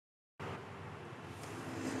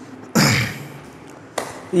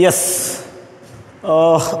Yes,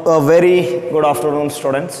 a very good afternoon,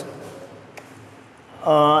 students.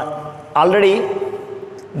 Already,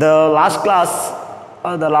 the last class,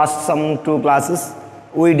 the last some two classes,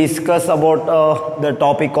 we discussed about the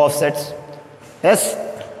topic of sets. Yes.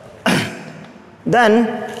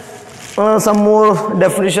 Then some more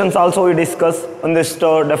definitions also we discuss on this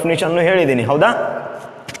definition.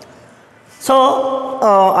 So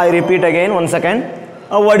I repeat again once again.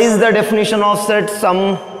 What is the definition of sets?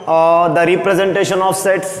 The representation of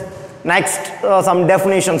sets. Next, some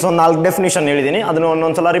definitions. So, definition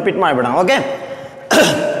repeat okay.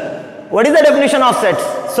 What is the definition of sets?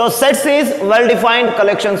 So, sets is well-defined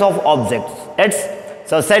collections of objects.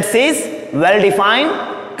 So, sets is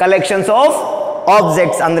well-defined collections of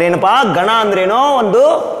objects. Andre ಏನಪ್ಪ ಗಣ ಅಂದ್ರೇನೋ ಒಂದು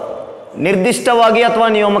ನಿರ್ದಿಷ್ಟವಾಗಿ ಅಥವಾ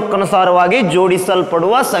ನಿಯಮಕ್ಕನುಸಾರವಾಗಿ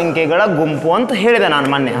ಜೋಡಿಸಲ್ಪಡುವ ಸಂಖ್ಯೆಗಳ ಗುಂಪು ಅಂತ ಹೇಳಿದೆ ನಾನು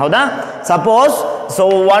ಮೊನ್ನೆ ಹೌದಾ suppose so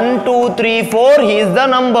 1 2 3 4 he is the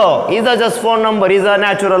number is a just phone number is a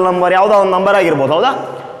natural number ಯಾವುದೋ ಒಂದು ನಂಬರ್ ಆಗಿರಬಹುದು ಹೌದಾ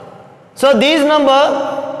so these number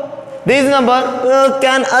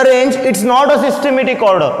can arrange it's not a systematic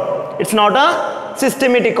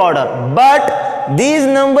order but these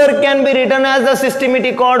number can be written as a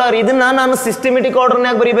systematic order ಇದನ್ನ ನಾನು systematic order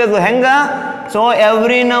ನಾಗ ಬರಿಬೇಕು ಹೆಂಗ so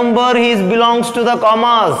every number belongs to the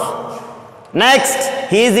commas. Next,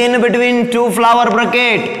 he is in between two flower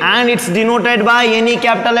bracket and it's denoted by any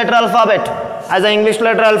capital letter alphabet as an English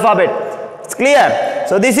letter alphabet. It's clear.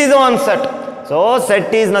 So this is one set. So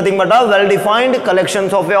set is nothing but a well-defined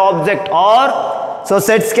collections of a object or so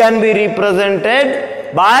sets can be represented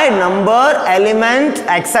by number, element,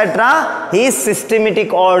 etc. Is systematic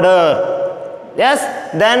order. Yes,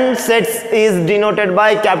 then sets is denoted by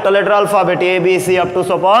capital letter alphabet A, B, C up to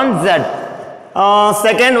so on Z.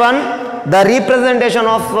 Second one, the representation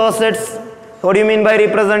of sets. What do you mean by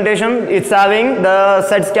representation? It's having the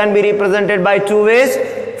sets can be represented by two ways.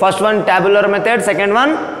 First one, tabular method. Second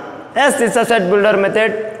one, yes, it's a set builder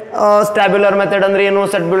method. Tabular method andre eno,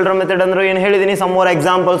 set builder method andre enu helidini. Some more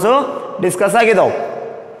examples discuss ಆಗಿದಾವೆ.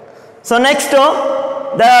 So next,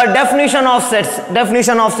 the definition of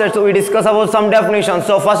sets. We discuss about some definitions.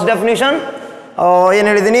 So first definition,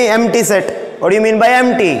 empty set. What do you mean by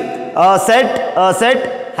empty? A set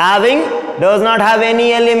having does not have any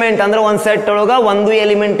element. Andre one set ologa ondu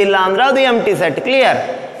element illa andre adu empty set. Clear?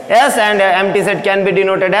 Yes, and empty set can be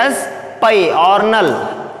denoted as pi or null.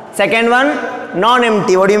 Second one,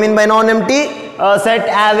 non-empty. What do you mean by non-empty? A set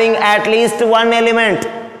having at least one element.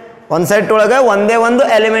 ಒಂದು set ಒಳಗೆ ಒಂದೇ ಒಂದು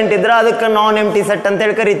element ಇದ್ರೆ ಅದಕ್ಕೆ ನಾನ್ ಎಂಟಿ set ಅಂತ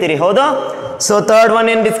ಹೇಳಿ ಕರಿತೀರಿ ಹೌದಾ so third one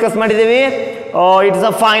ಏನು ಡಿಸ್ಕಸ್ ಮಾಡಿದ್ದೀವಿ it's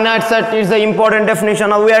a finite set it's a important definition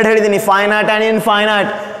ನಾವು ಎರಡು ಹೇಳಿದ್ದೀನಿ finite and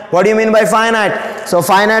infinite what you mean by finite so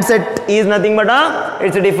finite set is nothing but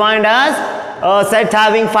it's defined as set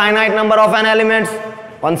having finite number of on elements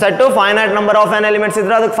ಒಂದು set finite number of on elements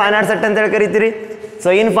ಇದ್ರೆ ಅದಕ್ಕೆ finite set ಅಂತ ಹೇಳಿ ಕರಿತೀರಿ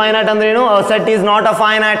so infinite ಅಂದ್ರೇನು set is not a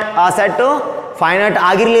finite ಆ set finite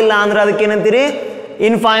ಆಗಿರಲಿಲ್ಲ ಅಂದ್ರೆ ಅದಕ್ಕೆ ಏನಂತೀರಿ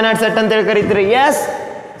infinite set ante karitire yes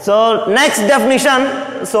so next definition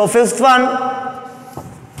so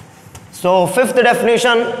fifth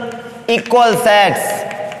definition equal sets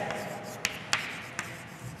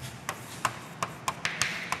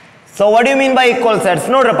so what do you mean by equal sets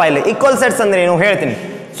nodrappa illi equal sets andre enu ಹೇಳ್ತೀನಿ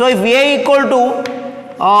so if a equal to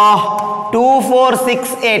 2 4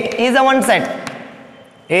 6 8 is a one set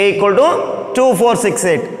a equal to 2 4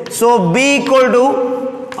 6 8 so b equal to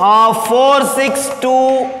 4 6 2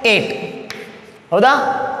 8 ಹೌದಾ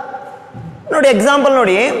ನೋಡಿ example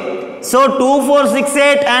ನೋಡಿ so 2 4 6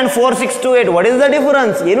 8 and 4 6 2 8 what is the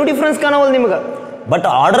difference ಏನು difference ಕಾಣವಲ್ಲ ನಿಮಗೆ but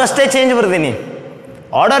order ಅಷ್ಟೇ change ಬರ್ತೀನಿ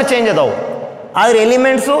order change ಅದಾವು ಆದ್ರೆ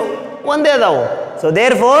ಎಲಿಮೆಂಟ್ಸು ಒಂದೇ ಅದಾವು so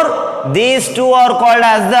there four these two are called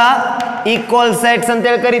as the equal sets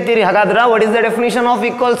ಅಂತೇಳಿ ಕರಿತೀರಿ ಹಾಗಾದ್ರೆ what is the definition of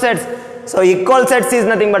equal sets so equal sets is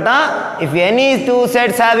nothing but if any two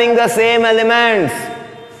sets having the same elements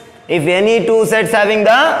if any two sets having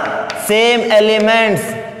the same elements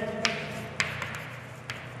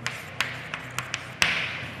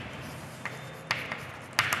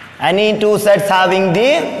any two sets having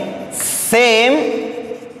the same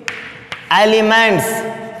elements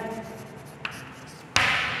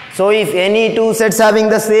so if any two sets having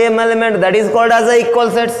the same element that is called as a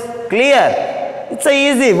equal sets clear it's a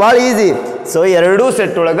easy very easy so ಎರಡು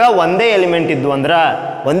set ಒಳಗ ಒಂದೇ element ಇದ್ದು ಅಂದ್ರ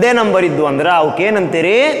ಒಂದೇ number ಇದ್ದು ಅಂದ್ರ ಅವಕ್ಕೆ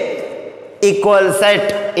ಏನಂತೀರಿ ಈಕ್ವಲ್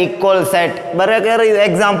ಸೆಟ್ ಬರಕಾರೆ ಇದು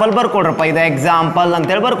ಎಕ್ಸಾಂಪಲ್ ಬರ್ಕೊಡ್ರಪ್ಪ ಇದು ಎಕ್ಸಾಂಪಲ್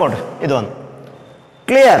ಅಂತೇಳಿ ಬರ್ಕೊಡ್ರಿ ಇದೊಂದು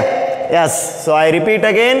clear yes so I repeat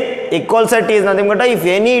again equal set is nothing but if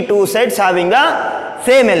any two sets having a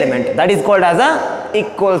same element that is called as a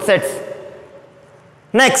equal sets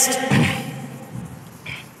next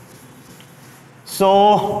So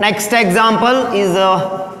next example is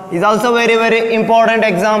also very very important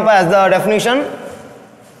example as the definition,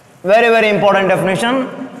 very very important definition.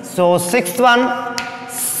 So sixth one,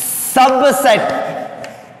 subset.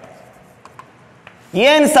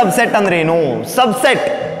 ಏನು subset ಅಂದ್ರೆ ಏನು? Subset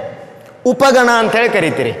ಉಪಗಣ ಅಂತ ಹೇಳಿ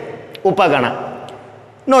ಕರಿತೀರಿ. ಉಪಗಣ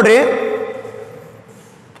ನೋಡ್ರಿ,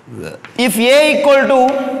 if A equal to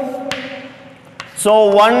so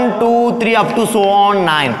 1 2 3 up to so on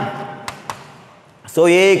 9, so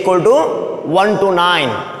a equal to 1 to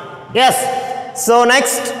 9. Yes. So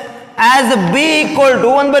next, as b equal to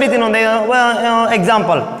one ಬರೀತೀನಿ ಒಂದು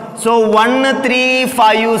example. So 1 3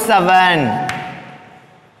 5 7,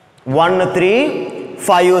 1 3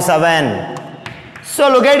 5 7. So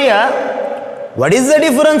look at here, what is the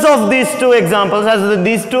difference of these two examples as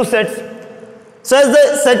these two sets? So as the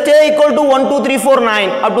set a equal to 1 2 3 4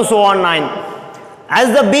 9 up to so on 9, as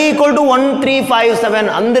the b equal to 1 3 5 7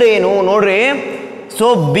 ಅಂದ್ರೆ ಏನು ನೋಡ್ರಿ. So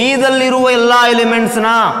B ದಲ್ಲಿರುವ ಎಲ್ಲ elements ನ,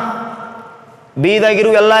 B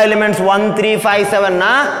ದಾಗಿರುವ ಎಲ್ಲ elements 1 3 5 7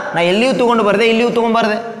 ನಾ ಎಲ್ಲಿಯೂ ತಗೊಂಡು ಬರ್ದೆ, ಇಲ್ಲಿಯೂ ತಗೊಂಡು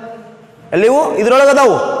ಬರ್ದೆ, ಎಲ್ಲಿಯೂ ಇದ್ರೊಳಗೆ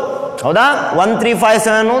ಅದಾವು, ಹೌದಾ? 1 3 5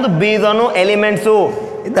 7 ಅನ್ನೋದು B Dhanu elements,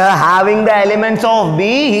 having the elements of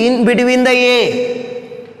B in between the A.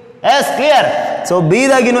 S, clear? So B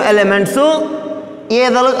ದಾಗಿನ ಎಲಿಮೆಂಟ್ಸು ಎ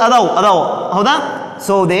ದಲ್ಲಿ ಅದಾವು, ಹೌದಾ?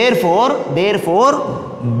 So therefore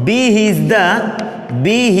b is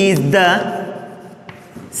the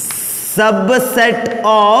subset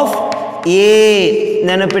of a.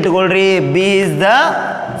 ನೆನಪಿಟ್ಟುಕೊಳ್ಳ್ರಿ, b is the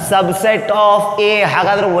subset of a.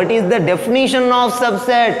 ಹಾಗಾದ್ರೆ what is the definition of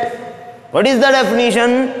subset? What is the definition?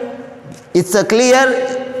 It's a clear.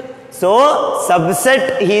 So subset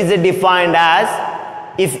is defined as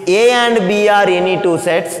if a and b are any two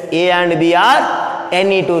sets, a and b are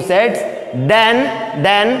any two sets, then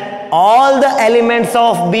all the elements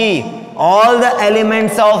of b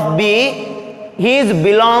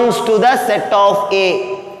belongs to the set of a.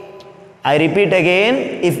 I repeat again,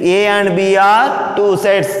 if a and b are two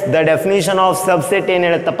sets, the definition of subset ಏನು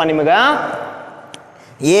ಹೇಳುತ್ತಪ್ಪ ನಿಮಗೆ?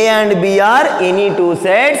 a and b are any two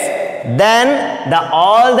sets, then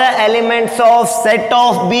all the elements of set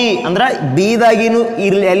of b ಅಂದ್ರೆ b ದಾಗಿನು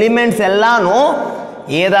elements ಎಲ್ಲಾನು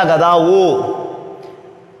a ದಾಗ ಅದಾವು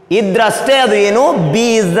ಇದ್ರಷ್ಟೇ ಅದು ಏನು, B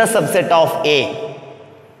is the subset of A.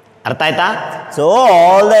 ಅರ್ಥ ಆಯ್ತಾ? So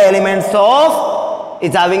all the elements of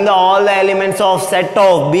it's having the all the elements of set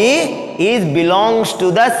of B is belongs to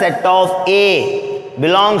the set of A,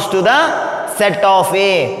 belongs to the set of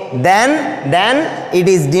A. Then it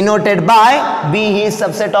is denoted by B is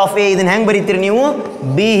subset of A. ಇದನ್ನ ಹೆಂಗ್ ಬರೀತೀರಿ ನೀವು?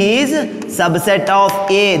 B is subset of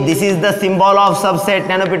A. This is the symbol of subset.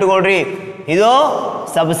 ನೆನಪಿಟ್ಟುಕೊಳ್ರಿ, ಇದು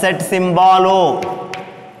subset symbol.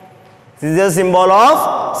 This is a symbol of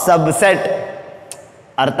subset.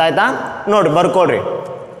 ಅರ್ಥ ಆಯ್ತಾ? ನೋಡಿ ಬರ್ಕೊಡ್ರಿ.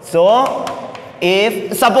 So if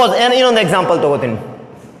suppose ಇನ್ನೊಂದು example ತಗೋತೀನಿ.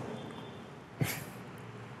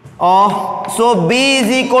 So B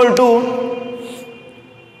is equal to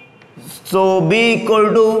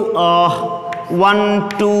 1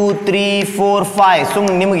 2 3 4 5.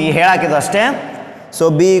 ಸುಮ್ಮನೆ ನಿಮಗೆ ಹೇಳಾಕಿದ್ದು ಅಷ್ಟೇ. So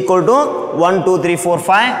B equal to 1 2 3 4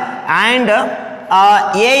 5 and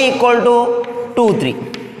A equal to 2 3.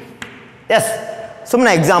 S,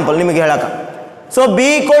 ಸುಮ್ಮನೆ ಎಕ್ಸಾಂಪಲ್ ನಿಮಗೆ ಹೇಳಕ. So B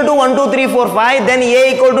equal to 1 2 3 4 5, then A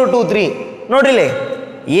equal to 2 3. ನೋಡ್ರಿಲಿ,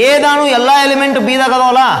 ಎದಾನು ಎಲ್ಲ ಎಲಿಮೆಂಟ್ ಬಿದಾಗ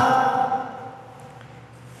ಅದಾವಲ್ಲ,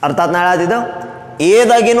 ಅರ್ಥಾತ್ ನಾ ಹೇಳತ್ತಿದ್ದ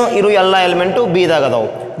ಎದಾಗಿನೂ ಇರು ಎಲ್ಲ ಎಲಿಮೆಂಟು ಬಿದಾಗ ಅದಾವು,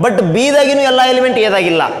 ಬಟ್ ಬಿದಾಗಿನೂ ಎಲ್ಲ ಎಲಿಮೆಂಟ್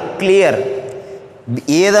ಎದಾಗಿಲ್ಲ. ಕ್ಲಿಯರ್?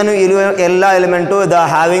 ಎದನು ಇರುವ ಎಲ್ಲ element the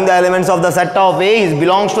having the elements of the set of A is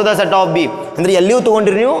belongs to the set of B. ಅಂದರೆ ಎಲ್ಲಿಯೂ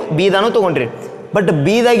ತೊಗೊಂಡ್ರಿ ನೀವು, ಬಿದಾನು ತೊಗೊಂಡ್ರಿ, ಬಟ್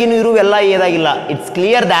ಬಿದಾಗಿನೂ ಇರುವ ಎಲ್ಲ ಎದಾಗಿಲ್ಲ. It's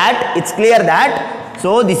clear that. So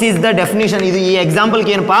this is the definition. ಇದು ಈ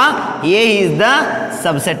ಎಕ್ಸಾಂಪಲ್ಗೆ ಏನಪ್ಪ? A is the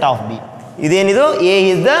subset of B. ಇದೇನಿದು? A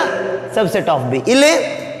is the subset of B. ಇಲ್ಲಿ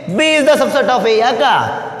B is the subset of A. ಯಾಕ?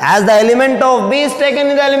 As the element of B is taken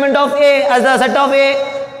in the element of A as the set of A.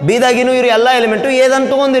 ಬಿದಾಗಿನೂ ಇರೋ ಎಲ್ಲ element ಎದನ್ನು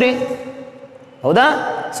ತೊಗೊಂಡಿರಿ, ಹೌದಾ?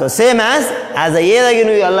 So same as the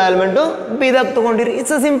ಎದಾಗಿನೂ ಎಲ್ಲ element ಬಿದಾಗ ತೊಗೊಂಡಿರಿ.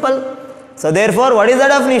 It's a simple. So there for what is the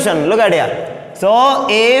definition? Look at here. So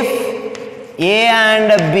if A and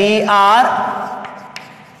B are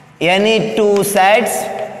any two sets,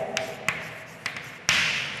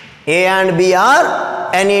 A and B are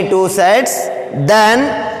any two sets, then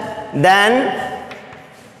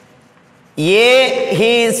A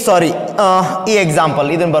is ಈ example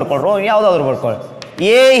ಇದನ್ನು ಬರ್ಕೊಳ್ರು, ಯಾವುದಾದ್ರು ಬರ್ಕೊಳ್ಳಿ.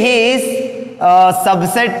 A is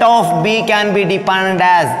subset of B can be defined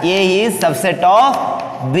as, A is subset of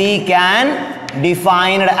B can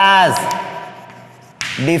defined as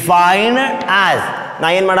ನಾ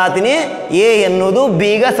ಏನು ಮಾಡತ್ತೀನಿ? A ಎನ್ನುವುದು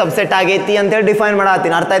ಬಿಗ subset ಆಗೈತಿ ಅಂತೇಳಿ define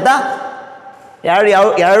ಮಾಡತ್ತೀನಿ. ಅರ್ಥ ಆಯ್ತಾ?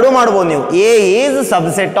 ಎರಡು ಮಾಡ್ಬೋದು ನೀವು. A is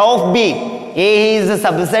subset of B. A is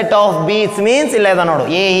subset of be it's means ಇಲ್ಲ ಇದೆ ನೋಡು,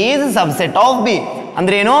 A is subset of B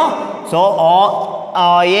ಅಂದ್ರೆ ಏನು? So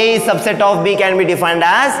A is subset of B can be defined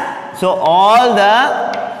as all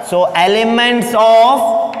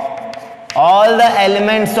the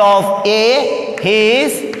elements of A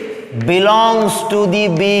is belongs to the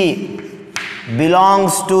B,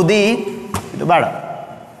 belongs to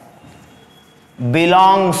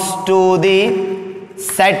the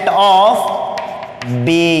set of B.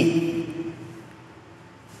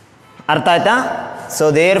 ಅರ್ಥ ಆಯ್ತಾ? So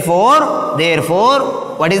therefore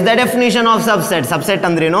what is the definition of subset? Subset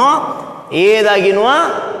ಅಂದ್ರೇನು? ಎದಾಗಿರುವ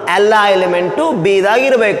ಎಲ್ಲ element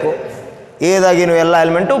ಬಿದಾಗಿರಬೇಕು. ಎದಾಗಿನೂ ಎಲ್ಲ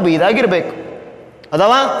element ಬಿದಾಗಿರಬೇಕು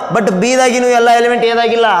ಅಥವಾ but ಬಿದಾಗಿನೂ ಎಲ್ಲ element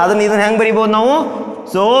ಏದಾಗಿಲ್ಲ. ಇದನ್ನ ಹೆಂಗೆ ಬರಿಬೋದು ನಾವು?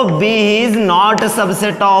 So B is not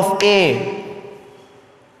subset of A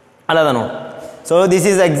ಅಲ್ಲದ ನೋಡಿ. So this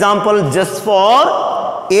is example just for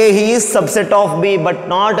A is subset of B but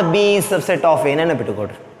not be is subset of A.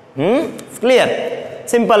 ನೆನಪಿಟ್ಟುಕೊಡ್ರಿ. Clear?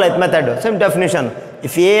 Simple ಐತ್ method, ಸಿಂಪ್ definition.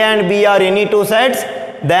 If A and B R any two sets,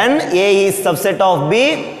 then A is subset of B.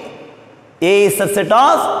 A is subset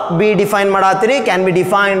of B define madatiri can be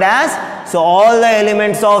defined as so all the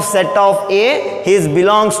elements of set of A is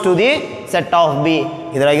belongs to the set of B.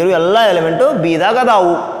 idragiru ella element B daga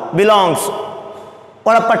adavu belongs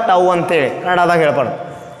ಒಳಪಟ್ಟವು ಅಂತೇಳಿ ಕನ್ನಡದಾಗ ಹೇಳ್ಬಾರ್ದು.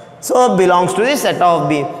 So belongs to the set of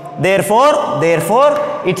B. therefore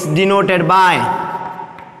it's denoted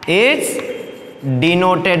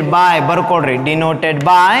by ಬರ್ಕೊಡ್ರಿ denoted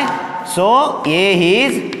by. So A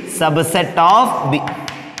is subset of B.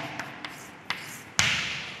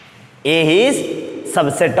 A is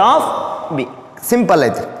subset of B. Simple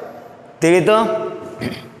ಐತಿ, ತಿಳಿತು?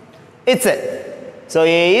 It's it. So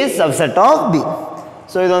A is subset of B.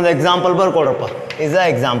 So ಇದೊಂದು example ಬರ್ಕೊಡ್ರಪ್ಪ. is an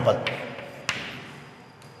example.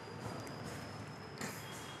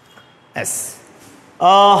 Yes.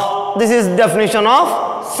 This is definition of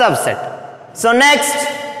subset. So next,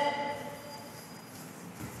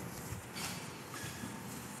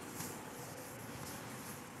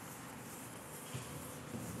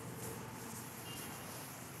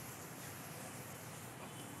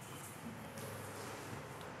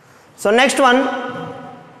 next one,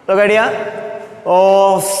 look at here.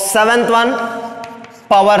 Seventh one,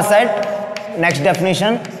 power set. Next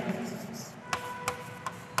definition.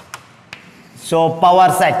 So power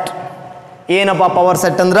set. ಏನಪ್ಪ power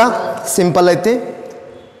set ಅಂದ್ರೆ simple ಐತಿ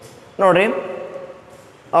ನೋಡ್ರಿ.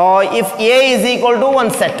 If A is equal to one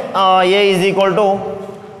set, A is equal to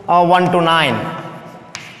 1 to 9.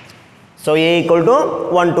 So A equal to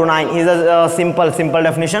 1 to 9 is a simple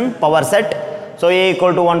definition, power set. So A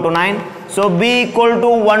equal to 1 to 9. So B equal to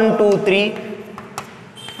 1 2 3.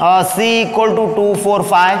 C equal to 2 4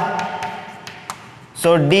 5. So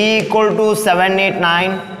D equal to 7 8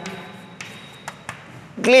 9.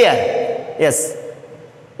 Clear? Yes.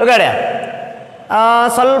 Look at here.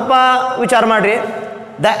 ಸ್ವಲ್ಪ ವಿಚಾರ ಮಾಡ್ರಿ.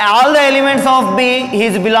 all the elements of B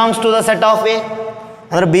is belongs to the set of A.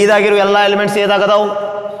 ಅಂದ್ರೆ B ದಾಗಿರೋ ಎಲ್ಲ elements ಏದಾಗದಾವು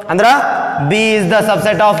ಅಂದ್ರೆ B is the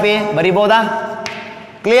subset of A. ಬರಿಬೋದಾ?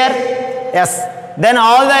 Clear? Yes. Then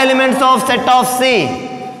all the elements of set of C,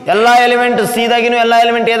 ಎಲ್ಲ element C ದಾಗಿನೂ ಎಲ್ಲ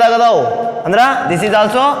element ಏದಾಗದಾವು ಅಂದ್ರೆ this is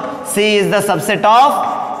also C is the subset of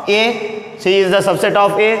A. C is the subset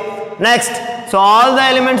of A. Next, so all the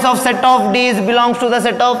elements of set of D is belongs to the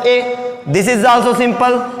set of A. This is also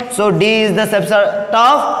simple. So D is the subset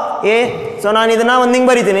of A. So ನಾನು ಇದನ್ನ ಒಂದು ಹಿಂಗೆ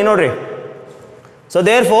ಬರಿತೀನಿ ನೋಡ್ರಿ. So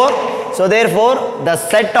therefore the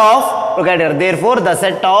set of, look at here, therefore the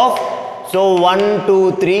set of, so 1 2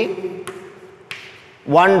 3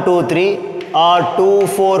 or 2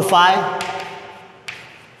 4 5,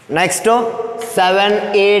 next 7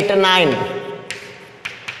 8 9.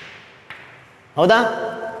 ಹೌದಾ?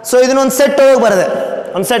 So ಇದನ್ನೊಂದು set ಒಳಗೆ ಬರದೆ,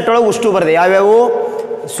 ಒಂದು ಸೆಟ್ ಒಳಗೆ ಉಷ್ಟು ಬರದೆ ಯಾವ್ಯಾವು?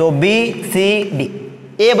 So B C D.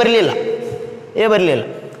 A ಬರಲಿಲ್ಲ.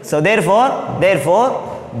 So therefore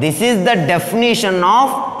this is the definition of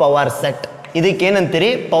power set. ಇದಕ್ಕೇನಂತೀರಿ?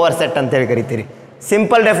 Power set ಅಂತೇಳಿ ಕರಿತೀರಿ.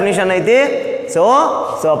 ಸಿಂಪಲ್ ಡೆಫಿನಿಷನ್ ಐತಿ. So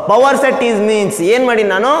power set is means ಏನು ಮಾಡಿ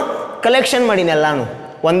ನಾನು ಕಲೆಕ್ಷನ್ ಮಾಡೀನಿ ಎಲ್ಲಾನು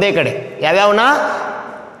ಒಂದೇ ಕಡೆ. ಯಾವ್ಯಾವನ?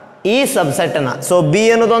 ಈ ಸಬ್ಸೆಟ್ನ. ಸೊ ಬಿ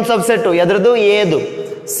ಅನ್ನೋದೊಂದು ಸಬ್ಸೆಟ್ಟು, ಎದ್ರದ್ದು ಎದು.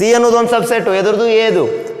 ಸಿ ಅನ್ನೋದೊಂದು ಸಬ್ಸೆಟ್ಟು, ಎದ್ರದ್ದು ಎದು.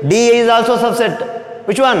 D is also subset.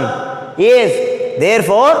 Which one? S.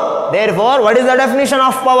 therefore what is the definition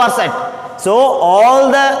of power set? So all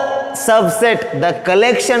the subset, the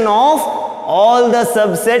collection of all the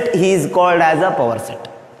subset is called as a power set.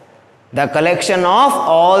 The collection of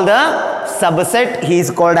all the subset is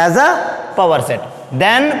called as a power set.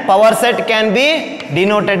 Then power set can be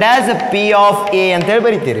denoted as P of A ಅಂತ ಹೇಳಿ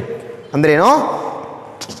ಬರೀತೀರಿ. ಅಂದ್ರೇನು?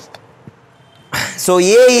 So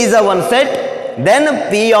A is a one set then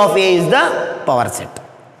P of A is the power set.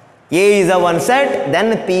 A is a one set, then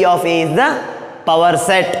P of A is the power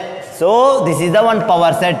set. So this is the one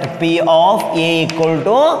power set. P of A equal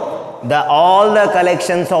to all the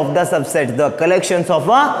collections of the subset, the collections of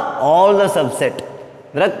all the subset.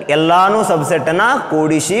 ಎಲ್ಲಾನು subset ಅನ್ನ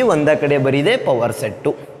ಕೂಡಿಸಿ ಒಂದ ಕಡೆ ಬರಿದೆ power set.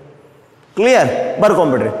 Clear?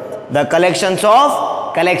 ಬರ್ಕೊಂಡ್ಬಿಡ್ರಿ. The collections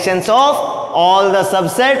of all the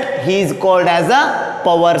subset he is called as a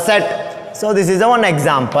power set. So this is one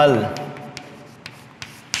example.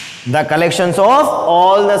 The collections of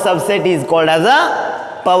all the subset is called as a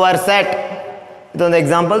power set. ಇದೊಂದು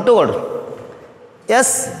example ತಗೊಳ್ರಿ.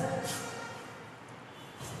 S,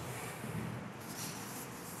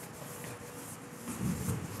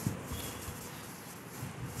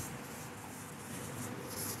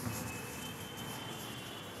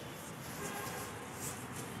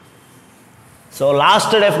 so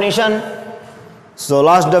last definition,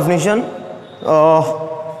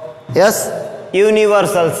 yes,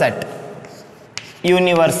 universal set.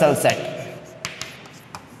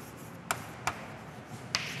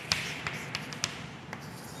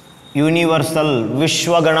 Universal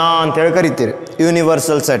ವಿಶ್ವಗಣ ಅಂತ ಹೇಳಿ ಕರಿತೀರಿ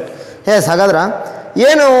universal set. S, ಹಾಗಾದ್ರೆ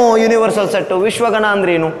ಏನು universal set? ವಿಶ್ವಗಣ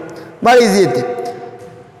ಅಂದ್ರೆ ಏನು? ಭಾಳ easy ಐತಿ.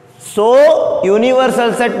 ಸೊ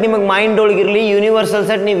ಯೂನಿವರ್ಸಲ್ ಸೆಟ್ ನಿಮಗೆ ಮೈಂಡ್ ಒಳಗಿರಲಿ, ಯೂನಿವರ್ಸಲ್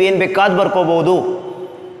ಸೆಟ್ ನೀವೇನು ಬೇಕಾದ್ ಬರ್ಕೋಬಹುದು.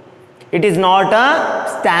 It is not a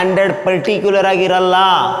standard particular ಆಗಿರಲ್ಲ.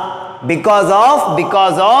 Because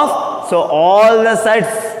of so all the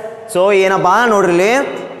sets. So ಏನಪ್ಪಾ ನೋಡ್ರಿ,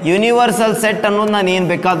 ಯೂನಿವರ್ಸಲ್ ಸೆಟ್ ಅನ್ನೋದು ನಾನು ಏನು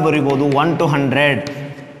ಬೇಕಾದ್ ಬರಿಬೋದು. 1 to 100,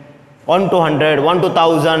 1 to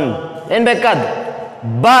 1000 ಏನು ಬೇಕಾದ್.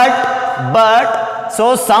 But so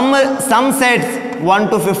some sets 1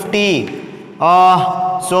 to 50.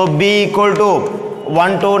 So B equal to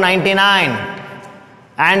 1 to 99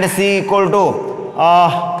 and C equal to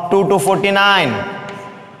 2 to 49.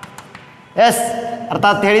 Yes,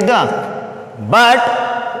 ಅರ್ಥಾತ್ ಹೇಳಿದ್ದ. ಬಟ್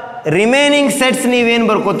ರಿಮೈನಿಂಗ್ ಸೆಟ್ಸ್ ನೀವೇನು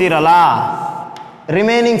ಬರ್ಕೋತೀರಲ್ಲ,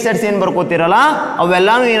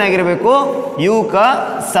 ಅವೆಲ್ಲಾನು ಏನಾಗಿರಬೇಕು? ಯುಕ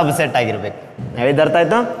ಸಬ್ಸೆಟ್ ಆಗಿರಬೇಕು. ಹೇಳಿದ ಅರ್ಥ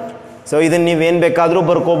ಆಯ್ತು? ಸೊ ಇದನ್ನ ನೀವೇನು ಬೇಕಾದರೂ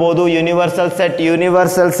ಬರ್ಕೋಬಹುದು. Universal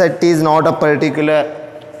set is not a particular.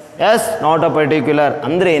 S, not a particular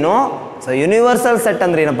ಅಂದ್ರೇನು? ಸೊ ಯೂನಿವರ್ಸಲ್ ಸೆಟ್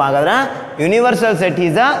ಅಂದ್ರೆ ಏನಪ್ಪ ಹಾಗಾದ್ರೆ? Universal set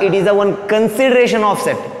it is a one consideration of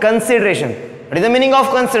set. Consideration, it is the meaning of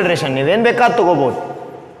consideration. ನೀವೇನು ಬೇಕಾದ್ ತಗೋಬಹುದು.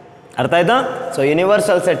 ಅರ್ಥ ಆಯ್ತಾ? So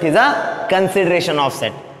universal set is a consideration of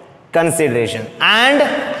set. Consideration, and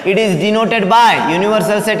it is denoted by,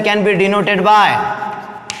 universal set can be denoted by,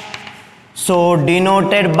 so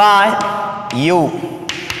denoted by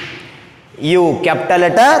U, capital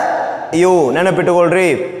letter U. ನೆನಪಿಟ್ಟುಕೊಳ್ಳ್ರಿ.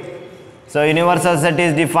 So universal set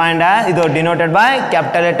is defined as, ಇದು denoted by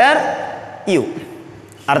capital letter U.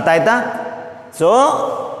 ಅರ್ಥ ಆಯ್ತಾ? So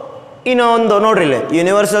ಇನ್ನೊಂದು ನೋಡ್ರಿ,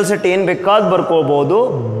 universal set ಏನು ಬೇಕಾದ್ ಬರ್ಕೋಬಹುದು.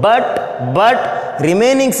 But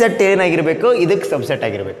remaining set ಏನಾಗಿರ್ಬೇಕು? ಇದಕ್ಕೆ subset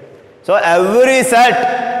ಆಗಿರ್ಬೇಕು. So every set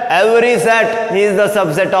is the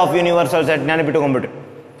subset of universal set. ನೆನಪಿಟ್ಟುಕೊಂಡ್ಬಿಟ್ರಿ.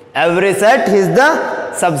 Every set is the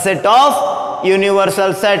subset of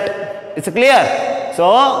universal set. It's clear? So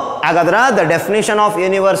ಹಾಗಾದ್ರೆ the definition of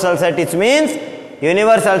universal set, it means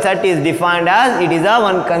universal set is defined as it is a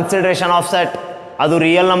one consideration of set. ಅದು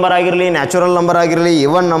real number ಆಗಿರಲಿ, natural number ಆಗಿರಲಿ,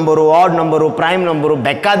 even number, add number, prime number,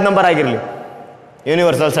 ಬೇಕಾದ number ಆಗಿರಲಿ,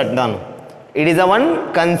 universal set ನಾನು it is a one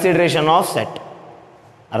consideration of set.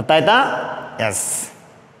 ಅರ್ಥ ಆಯ್ತಾ? S.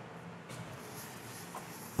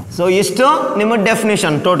 So ಇಷ್ಟು ನಿಮ್ಮ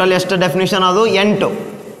ಡೆಫಿನಿಷನ್. ಟೋಟಲ್ ಎಷ್ಟು ಡೆಫಿನಿಷನ್? ಅದು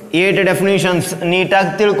 8 ಡೆಫಿನಿಷನ್ಸ್.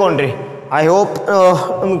 ನೀಟಾಗಿ ತಿಳ್ಕೊಂಡ್ರಿ. ಐ ಹೋಪ್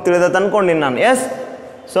ನಿಮ್ಗೆ ತಿಳಿದತ್ತೆ ಅನ್ಕೊಂಡಿನಿ ನಾನು. ಎಸ್.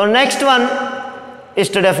 ಸೊ ನೆಕ್ಸ್ಟ್ ಒನ್,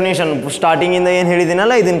 ಇಷ್ಟು ಡೆಫಿನಿಷನ್ ಸ್ಟಾರ್ಟಿಂಗಿಂದ ಏನು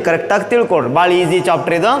ಹೇಳಿದ್ದೀನಲ್ಲ ಇದನ್ನು ಕರೆಕ್ಟಾಗಿ ತಿಳ್ಕೊಡ್ರಿ. ಭಾಳ ಈಸಿ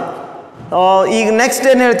ಚಾಪ್ಟರ್ ಇದು. ಈಗ ನೆಕ್ಸ್ಟ್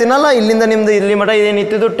ಏನು ಹೇಳ್ತೀನಲ್ಲ, ಇಲ್ಲಿಂದ ನಿಮ್ಮದು ಇಲ್ಲಿ ಮಟ್ಟ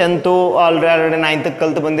ಇದೇನಿತ್ತಿದ್ದು 10th ಆಲ್ರೆಡಿ 9th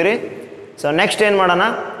ಕಲ್ತು ಬಂದಿರಿ. ಸೊ ನೆಕ್ಸ್ಟ್ ಏನು ಮಾಡೋಣ?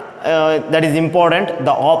 That is important, the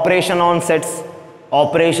operation on sets.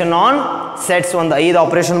 ಒಂದು 5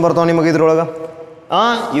 ಆಪ್ರೇಷನ್ ಬರ್ತಾವೆ ನಿಮಗೆ ಇದ್ರೊಳಗೆ.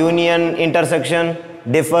 Union, intersection,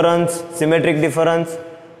 difference, symmetric difference,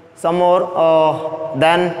 some more,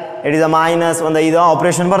 then it is a minus. ಒಂದು 5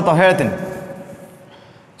 ಆಪ್ರೇಷನ್ ಬರ್ತಾವೆ, ಹೇಳ್ತೀನಿ.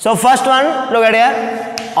 So first one, look at here,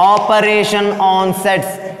 operation on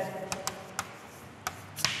sets.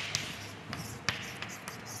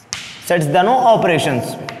 Sets dano operations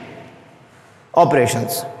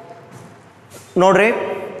ನೋಡ್ರಿ.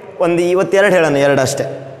 ಒಂದು ಇವತ್ತೆರಡು ಹೇಳೋಣ, 2 ಅಷ್ಟೇ.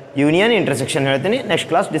 ಯೂನಿಯನ್, ಇಂಟರ್ಸೆಕ್ಷನ್ ಹೇಳ್ತೀನಿ, ನೆಕ್ಸ್ಟ್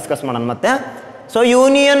ಕ್ಲಾಸ್ ಡಿಸ್ಕಸ್ ಮಾಡೋಣ ಮತ್ತೆ. ಸೊ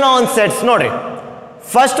ಯೂನಿಯನ್ ಆನ್ ಸೆಟ್ಸ್ ನೋಡ್ರಿ.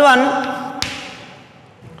 ಫಸ್ಟ್ ಒನ್,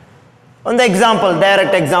 ಒಂದು ಎಕ್ಸಾಂಪಲ್,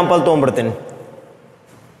 ಡೈರೆಕ್ಟ್ ಎಕ್ಸಾಂಪಲ್ ತೊಗೊಂಡ್ಬಿಡ್ತೀನಿ.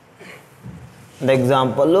 ಒಂದು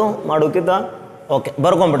ಎಕ್ಸಾಂಪಲ್ಲು ಮಾಡೋಕ್ಕಿಂತ okay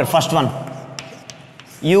ಬರ್ಕೊಂಡ್ಬಿಟ್ರಿ. First one,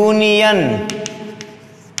 union,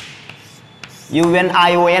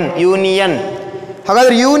 UNION, union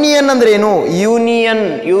ಹಾಗಾದ್ರೆ ಯೂನಿಯನ್ ಅಂದ್ರೆ ಏನು?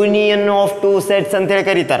 ಯೂನಿಯನ್ ಆಫ್ ಟೂ ಸೆಟ್ಸ್ ಅಂತ ಹೇಳಿ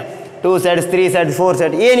ಕರೀತಾರೆ. 2 sets 3 sets 4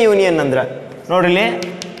 sets. ಏನು ಯೂನಿಯನ್ ಅಂದ್ರೆ ನೋಡ್ರಿ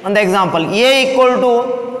ಒಂದು example. A equal to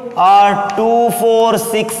 2 4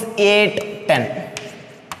 6 8 10.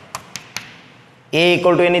 A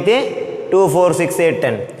equal to ಏನೈತಿ 2 4 6 8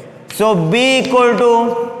 10. So B equal to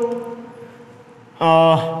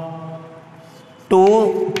 2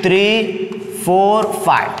 3 4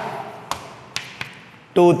 5.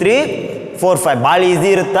 2 3 4 5 ಭಾಳ ಈಸಿ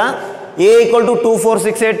ಇರುತ್ತಾ. A equal to 2 4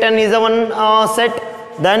 6 8 10 is a one set.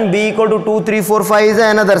 Then B equal to 2 3 4 5 is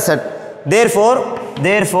another set. Therefore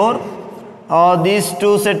these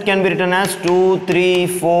two set can be written as 2 3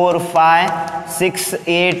 4 5 6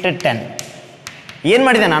 8 10. ಏನು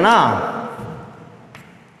ಮಾಡಿದೆ ನಾನು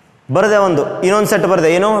ಬರದೆ ಒಂದು ಇನ್ನೊಂದು set ಬರದೆ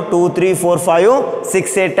ಏನು 2 3 4 5 6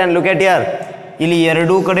 8 10. ಲುಕ್ ಎಟ್ ಹಿಯರ್, ಇಲ್ಲಿ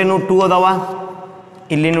ಎರಡೂ ಕಡೆನೂ 2 ಅದಾವ,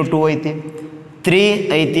 ಇಲ್ಲಿನೂ 2 ಐತಿ, 3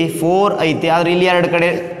 ಐತಿ, 4 ಐತಿ, ಆದ್ರೆ ಇಲ್ಲಿ ಎರಡು ಕಡೆ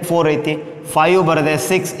 4 ಐತಿ, 5 ಬರದೆ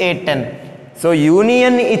 6 8 10. So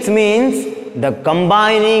union it means the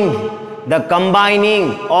combining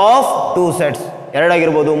of two sets. 2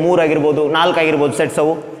 ಆಗಿರ್ಬೋದು, 3 ಆಗಿರ್ಬೋದು, 4 ಆಗಿರ್ಬೋದು ಸೆಟ್ಸ್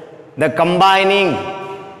ಅವು. ದ ಕಂಬೈನಿಂಗ್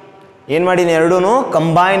ಏನು ಮಾಡೀನಿ, ಎರಡೂ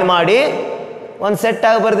ಕಂಬೈನ್ ಮಾಡಿ ಒಂದು ಸೆಟ್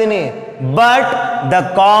ಆಗಿ ಬರ್ದೀನಿ. But the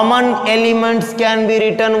common elements can be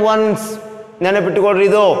return once. ನೆನಪಿಟ್ಟುಕೊಡ್ರಿ,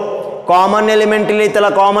 ಇದು ಕಾಮನ್ ಎಲಿಮೆಂಟ್ ಇಲ್ಲಿ ಐತಲ್ಲ,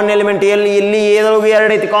 ಕಾಮನ್ ಎಲಿಮೆಂಟ್ ಇಲ್ಲಿ ಎದೊಳಗೆ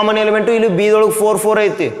 2 ಐತಿ ಕಾಮನ್ ಎಲಿಮೆಂಟು, ಇಲ್ಲಿ ಬಿದೊಳಗೆ 4 4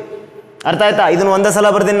 ಐತಿ. ಅರ್ಥ ಆಯ್ತಾ? ಇದನ್ನು ಒಂದೇ ಸಲ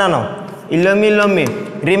ಬರ್ದೀನಿ ನಾನು, ಇಲ್ಲೊಮ್ಮೆ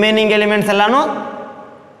ರಿಮೈನಿಂಗ್ ಎಲಿಮೆಂಟ್ಸ್ ಎಲ್ಲಾನು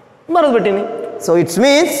ಬರೆದ್ಬಿಟ್ಟಿನಿ. So it's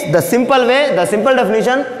means the simple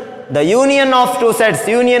definition, the union of two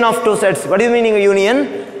sets. What is meaning union?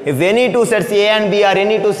 If any two sets A and B are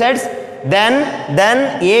any two sets, then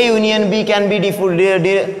A union B can be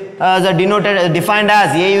defined as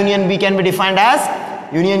A union B can be defined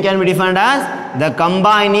as the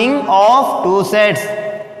combining of two sets.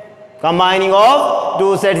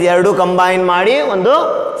 ಎರಡು combine ಮಾಡಿ ಒಂದು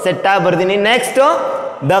set ಆಗಿ ಬರ್ದೀನಿ. Next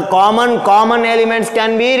the common elements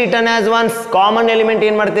can be return as once. Common element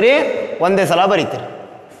ಏನು ಮಾಡ್ತೀರಿ, ಒಂದೇ ಸಲ ಬರೀತೀರಿ.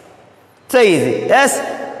 So easy. S,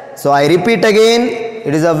 so I repeat again,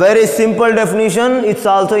 it is a very simple definition. It's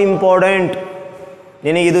also important.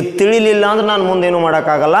 ನಿನಗಿದು ತಿಳಿಲಿಲ್ಲ ಅಂದ್ರೆ ನಾನು ಮುಂದೇನು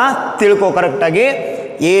ಮಾಡೋಕ್ಕಾಗಲ್ಲ. ತಿಳ್ಕೊ ಕರೆಕ್ಟಾಗಿ.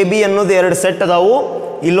 ಎ ಬಿ ಅನ್ನೋದು 2 ಸೆಟ್ ಅದಾವು,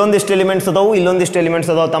 ಇಲ್ಲೊಂದಿಷ್ಟು ಎಲಿಮೆಂಟ್ಸ್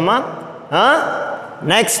ಅದಾವು ತಮ್ಮ.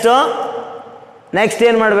 ನೆಕ್ಸ್ಟ್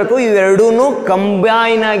ಏನು ಮಾಡಬೇಕು, ಇವೆರಡೂ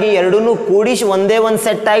ಕಂಬೈನ್ ಆಗಿ ಎರಡೂ ಕೂಡಿಸಿ ಒಂದೇ ಒಂದು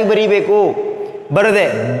ಸೆಟ್ ಆಗಿ ಬರೀಬೇಕು. ಬರದೆ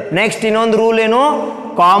ನೆಕ್ಸ್ಟ್ ಇನ್ನೊಂದು ರೂಲ್ ಏನು,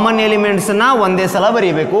 ಕಾಮನ್ ಎಲಿಮೆಂಟ್ಸ್ನ ಒಂದೇ ಸಲ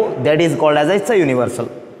ಬರೀಬೇಕು. That is called as it's a universal.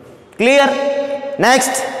 Clear?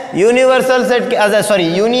 Next universal set,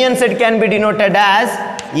 union set can be denoted as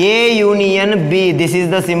A union B. This is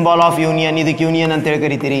the symbol of union. ಇದಕ್ಕೆ ಯೂನಿಯನ್ ಅಂತ ಹೇಳಿ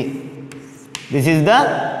ಕರಿತೀರಿ. This is the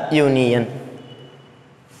union.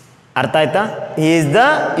 ಅರ್ಥ ಆಯ್ತಾ? Is the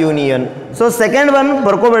union. So second one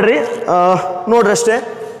ಬರ್ಕೋಬೇಡ್ರಿ, ನೋಡ್ರಿ ಅಷ್ಟೇ.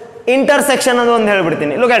 Intersection ಅಂತ ಒಂದು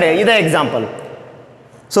ಹೇಳ್ಬಿಡ್ತೀನಿ. ಲುಕ್ ಅಟ್ ಇಟ್, ಇದೇ example.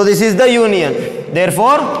 So this is the union.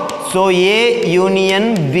 Therefore so A union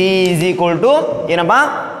B is equal to ಏನಪ್ಪ,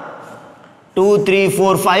 2 3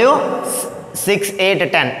 4 5 6 8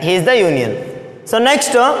 10. Is the union. So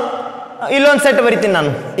next ಇಲ್ಲೊಂದು ಸೆಟ್ ಬರಿತೀನಿ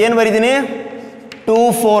ನಾನು. ಏನು ಬರಿತೀನಿ, 2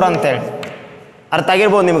 4 ಅಂತೇಳಿ. ಅರ್ಥ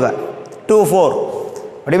ಆಗಿರ್ಬೋದು ನಿಮ್ಗೆ. 2 4.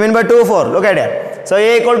 What do you mean by 2 4? Look at it. So A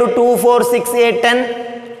equal to 2 4 6 8 10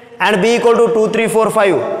 and B equal to 2 3 4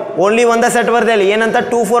 5. Only one set ಬರ್ದೆ ಅಲ್ಲಿ. ಏನಂತ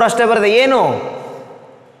 2 4 ಅಷ್ಟೇ ಬರ್ದೆ. ಏನು?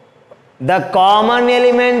 The common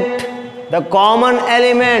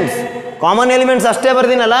elements ಅಷ್ಟೇ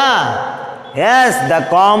ಬರ್ದಿನಲ್ಲ. Yes, the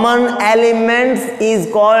common elements is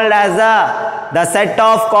called as the set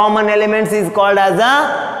of common elements is called as a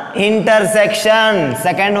intersection.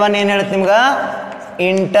 Second one ಏನು ಹೇಳುತ್ತೆ ನಿಮ್ಗೆ,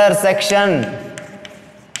 intersection.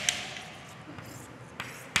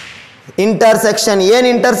 ಏನು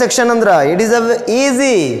ಇಂಟರ್ಸೆಕ್ಷನ್ ಅಂದ್ರೆ, it is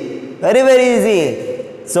easy, very easy.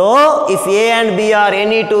 So if A and B are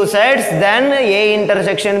any two sets, then A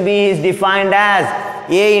intersection B is defined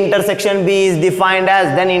as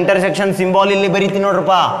then intersection symbol ಇಲ್ಲಿ ಬರೀತೀನಿ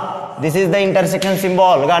ನೋಡ್ರಪ್ಪ. This is the intersection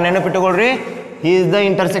symbol. ನೆನಪಿಟ್ಟುಕೊಳ್ರಿ, he is the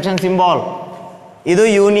intersection symbol. ಇದು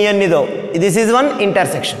union, this is one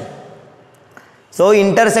intersection. So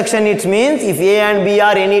intersection it means if A and B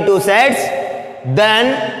are any two sets, then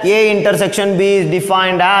A intersection B is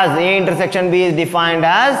defined as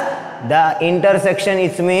the intersection.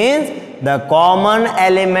 It means the common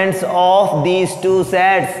elements of these two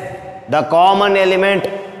sets. The common element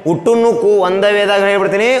ಉಷ್ಟನ್ನು ಒಂದೇ ವೇದಾಗ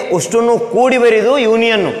ಹೇಳ್ಬಿಡ್ತೀನಿ, ಉಷ್ಟನ್ನು ಕೂಡಿ ಬರೀದು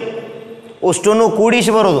ಯೂನಿಯನ್ನು, ಉಷ್ಟನ್ನು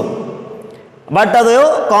ಕೂಡಿಸಿ ಬರೋದು. But ಅದು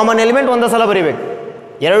common element ಒಂದೇ ಸಲ ಬರೀಬೇಕು.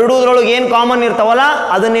 ಎರಡೂದ್ರೊಳಗೆ ಏನು ಕಾಮನ್ ಇರ್ತಾವಲ್ಲ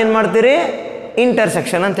ಅದನ್ನೇನು ಮಾಡ್ತೀರಿ,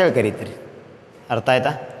 ಇಂಟರ್ಸೆಕ್ಷನ್ ಅಂತ ಹೇಳಿ ಕರಿತೀರಿ. ಅರ್ಥ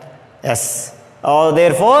ಆಯ್ತಾ? S.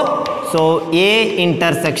 Therefore, so A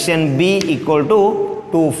intersection B equal to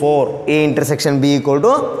 2, 4. A intersection B equal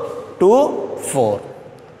to 2, 4.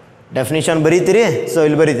 Definition baritiri. So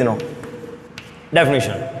il bariti now.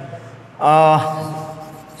 Definition.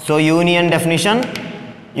 So union definition.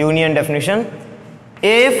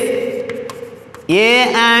 If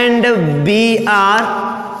A and B are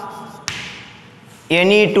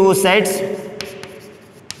any two sets,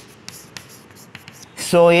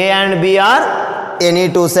 so A and B are any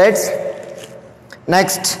two sets.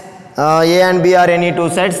 Next, A and B are any two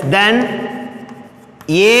sets. Then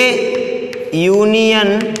A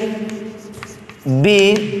union B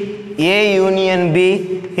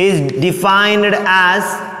is defined as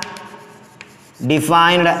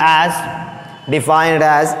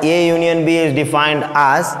A union B is defined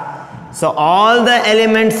as, so all the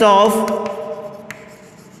elements of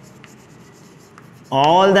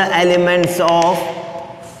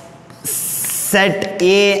set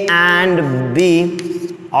A and B,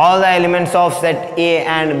 all the elements of set A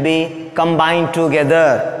and B combine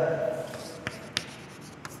together.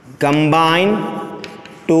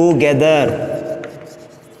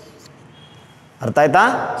 Artha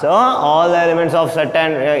aita? So all the elements of set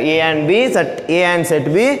and A and B, set A and set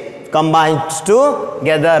B combines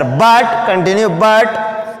together. But continue. But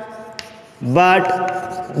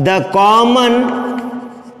the common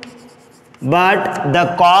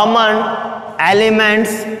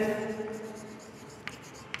elements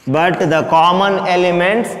right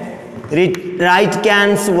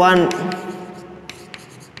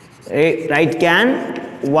can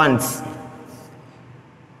once.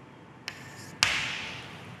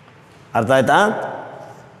 ಅರ್ಥ ಆಯ್ತಾ?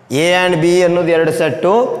 A and B ಅನ್ನೋದು ಎರಡು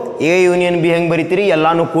set. A union B ಹೆಂಗೆ ಬರೀತೀರಿ?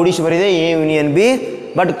 ಎಲ್ಲಾನು ಕೂಡಿಸಿ ಬರೀದೆ A union B,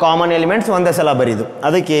 but common elements ಒಂದೇ ಸಲ ಬರೀದು,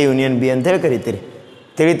 ಅದಕ್ಕೆ ಎ ಯೂನಿಯನ್ ಬಿ ಅಂತ ಹೇಳಿ ಕರಿತೀರಿ.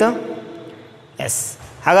 ತಿಳಿತು? ಎಸ್.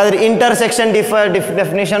 ಹಾಗಾದ್ರೆ ಇಂಟರ್ಸೆಕ್ಷನ್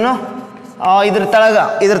ಡೆಫಿನೇಷನ್ನು ಇದ್ರ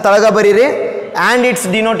ತಳಗ ಬರೀರಿ. And it's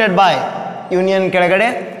denoted by union ಕೆಳಗಡೆ,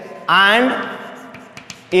 and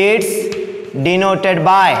it's denoted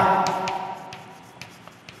by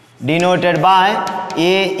A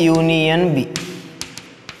union B.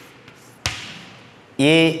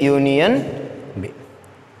 A union B.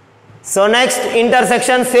 So next,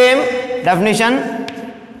 intersection, same definition.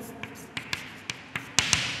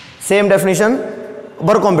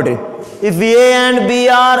 Barkompetri. If A and B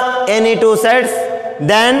are any two sets,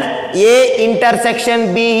 then A intersection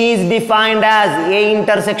B is defined as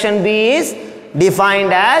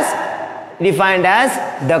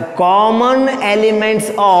the common elements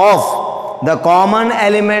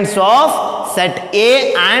of set A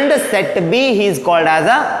and set B is called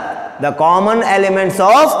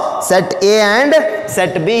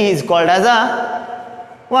as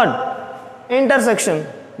what? Intersection.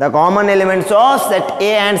 The common elements of set A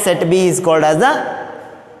and set B is called as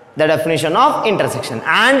the definition of intersection,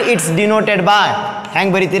 and it's denoted by hang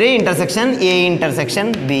baritiri intersection A intersection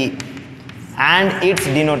B, and it's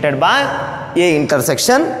denoted by A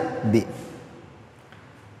intersection B.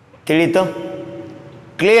 ತಿಳಿತು?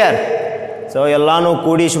 Clear? So ಎಲ್ಲಾನು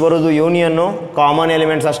ಕೂಡಿಸಿ ಬರೋದು ಯೂನಿಯನ್ನು, common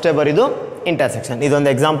elements ಅಷ್ಟೇ ಬರೀದು intersection. ಇದೊಂದು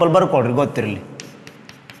example ಬರ್ಕೊಡ್ರಿ, ಗೊತ್ತಿರಲಿ.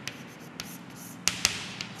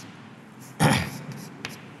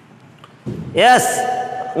 S,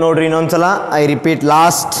 ನೋಡ್ರಿ ಇನ್ನೊಂದ್ಸಲ I repeat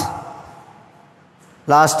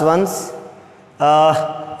last once.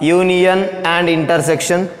 Union and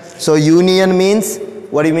intersection. So union means,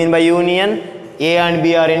 what do you mean by union? A and B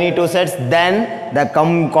are any two sets, then the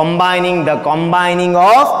combining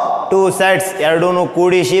of two sets, ಎರಡೂನು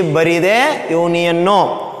ಕೂಡಿಸಿ ಬರೀದೆ ಯೂನಿಯನ್ನು,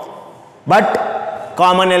 but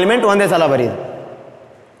common element ಒಂದೇ ಸಲ ಬರೀದು.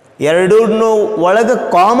 ಎರಡೂನು ಒಳಗೆ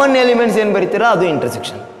common elements ಏನು ಬರೀತೀರ ಅದು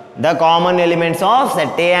intersection. The common elements of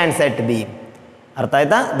set A and set B. ಅರ್ಥ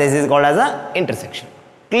ಆಯ್ತಾ? This is called as a intersection.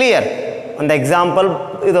 Clear? ಒಂದು example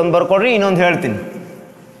ಇದೊಂದು ಬರ್ಕೊಡ್ರಿ, ಇನ್ನೊಂದು ಹೇಳ್ತೀನಿ.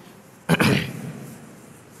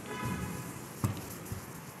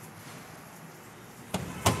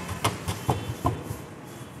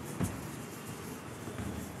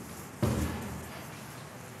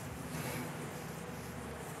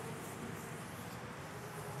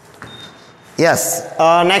 Yes,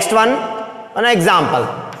 next one, an example,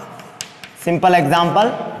 simple example.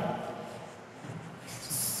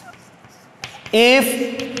 If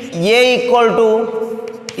A equal to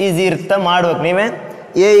is irtha madಬೇಕು ನೀವೇ.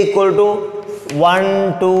 A equal to 1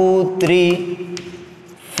 2 3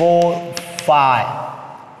 4 5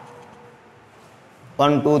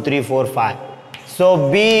 1 2 3 4 5. So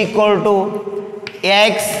B equal to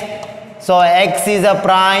X, so X is a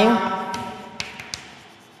prime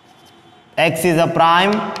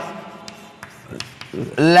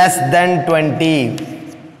less than 20.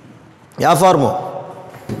 ಯಾವ farm?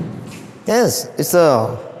 S, it's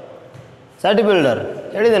set builder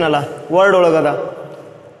ಹೇಳಿದ್ದೀನಲ್ಲ, word ಒಳಗದ.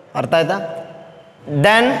 ಅರ್ಥ ಆಯ್ತಾ?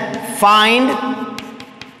 Then find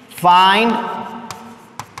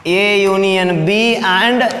A union B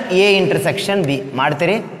and A intersection B.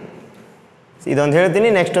 ಮಾಡ್ತೀರಿ? ಇದೊಂದು ಹೇಳ್ತೀನಿ,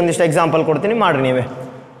 next ಒಂದಿಷ್ಟು example ಕೊಡ್ತೀನಿ, ಮಾಡಿರಿ ನೀವೇ.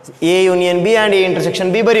 A union B and A intersection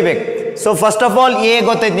B ಬರಿಬೇಕು. So first of all A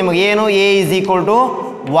ಗೊತ್ತೈತೆ ನಿಮಗೆ, ಏನು? A is equal to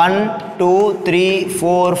 1 2 3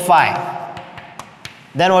 4 5.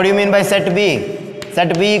 Then what you mean by set B?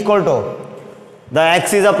 Set B equal to the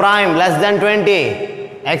X is a prime less than 20.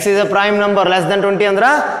 X is a prime number less than 20 ಅಂದ್ರೆ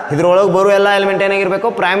ಇದ್ರೊಳಗೆ ಬರೋ ಎಲ್ಲ element ಏನಾಗಿರಬೇಕು?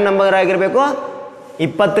 Prime number ಆಗಿರಬೇಕು.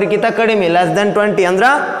 20ಕ್ಕಿಂತ ಕಡಿಮೆ, less than 20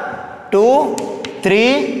 ಅಂದ್ರೆ 2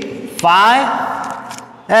 3 5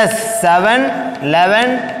 S 7 11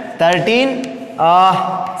 13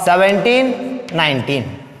 17 19.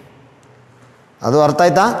 ಅದು ಅರ್ಥ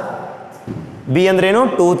ಆಯ್ತಾ? ಬಿ ಅಂದ್ರೇನು?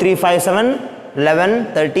 2 3 5 7 11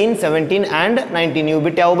 13 17 ಆ್ಯಂಡ್ 19. ನೀವು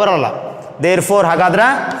ಬಿಟ್ಟು ಯಾವ ಬರೋಲ್ಲ. ದೇರ್ ಫೋರ್ ಹಾಗಾದ್ರೆ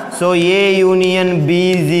so A union B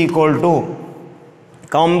is equal to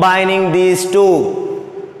combining these two,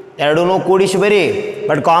 ಎರಡೂ ಕೂಡಿಸಿ ಬರಿ,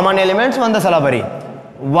 ಬಟ್ ಕಾಮನ್ ಎಲಿಮೆಂಟ್ಸ್ ಒಂದು ಸಲ ಬರಿ.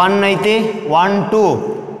 1 ಐತಿ, 1 2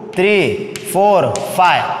 3 4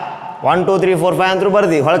 5 1 2 3 4 5 ಅಂತೂ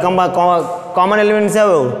ಬರ್ದಿ. ಹೊಳೆ ಕಾಮನ್ ಎಲಿಮೆಂಟ್ಸ್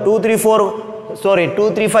ಯಾವ? 2 3 4 ಸಾರಿ 2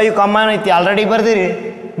 3 5 ಕಾಮನ್ ಐತಿ, ಆಲ್ರೆಡಿ ಬರ್ದಿರಿ.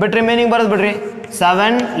 ಬಟ್ ರಿಮೈನಿಂಗ್ ಬರೋದು ಬಿಡ್ರಿ.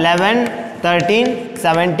 7 11 13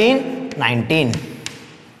 17 19.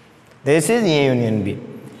 This is A union B.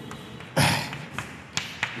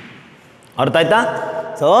 ಅರ್ಥ ಆಯ್ತಾ?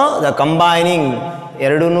 ಸೊ ದ ಕಂಬೈನಿಂಗ್,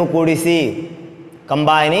 ಎರಡೂ ಕೂಡಿಸಿ,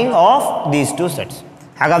 combining of these two sets.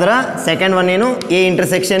 ಹಾಗಾದ್ರೆ ಸೆಕೆಂಡ್ ಒನ್ ಏನು? A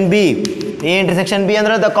intersection B. A intersection B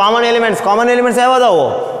ಅಂದ್ರೆ the common elements. Common elements ಯಾವ್ದಾವು?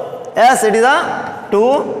 S, it is a 2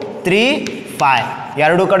 3 5.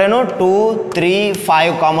 ಎರಡೂ ಕಡೆನೂ 2 3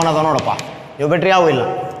 5 ಕಾಮನ್ ಅದ ನೋಡಪ್ಪ. ಇವು ಬಿಟ್ರೆ ಯಾವ ಇಲ್ಲ.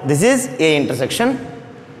 This is A intersection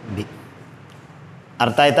B.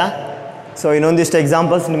 ಅರ್ಥ ಆಯ್ತಾ? ಸೊ ಇನ್ನೊಂದಿಷ್ಟು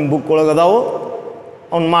ಎಕ್ಸಾಂಪಲ್ಸ್ ನಿಮ್ಮ ಬುಕ್ ಒಳಗೆ ಅದಾವು,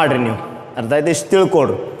 ಅವ್ನು ಮಾಡಿರಿ ನೀವು. ಅರ್ಥ ಆಯ್ತು? ಇಷ್ಟು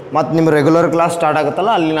ತಿಳ್ಕೊಡ್ರಿ. ಮತ್ತು ನಿಮ್ಮ ರೆಗ್ಯುಲರ್ ಕ್ಲಾಸ್ ಸ್ಟಾರ್ಟ್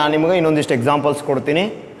ಆಗುತ್ತಲ್ಲ, ಅಲ್ಲಿ ನಾನು ನಿಮಗೆ ಇನ್ನೊಂದಿಷ್ಟು ಎಕ್ಸಾಂಪಲ್ಸ್ ಕೊಡ್ತೀನಿ,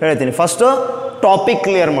 ಹೇಳ್ತೀನಿ. ಫಸ್ಟು ಟಾಪಿಕ್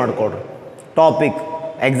ಕ್ಲಿಯರ್ ಮಾಡಿಕೊಡ್ರಿ. ಟಾಪಿಕ್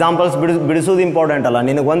ಎಕ್ಸಾಂಪಲ್ಸ್ ಬಿಡಿಸೋದು ಇಂಪಾರ್ಟೆಂಟ್ ಅಲ್ಲ.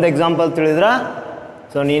 ನಿನಗೆ ಒಂದು ಎಕ್ಸಾಂಪಲ್ ತಿಳಿದ್ರೆ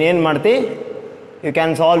ಸೊ ನೀನೇನು ಮಾಡ್ತಿ? You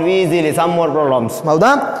can solve easily some more problems.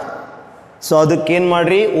 ಹೌದಾ? ಸೊ ಅದಕ್ಕೇನು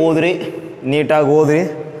ಮಾಡಿರಿ? ಓದ್ರಿ, ನೀಟಾಗಿ ಓದ್ರಿ.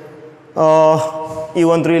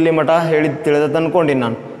 ಇವಂತರೂ ಇಲ್ಲಿ ಮಠ ಹೇಳಿದ್ದು ತಿಳಿದತ್ತು ಅಂದ್ಕೊಂಡಿನಿ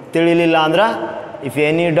ನಾನು. ತಿಳಿಲಿಲ್ಲ ಅಂದ್ರೆ if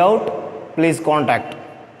any doubt please contact.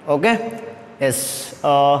 Okay? S,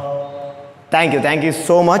 thank you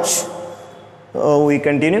so much. We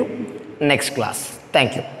continue next class.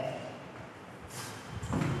 Thank you.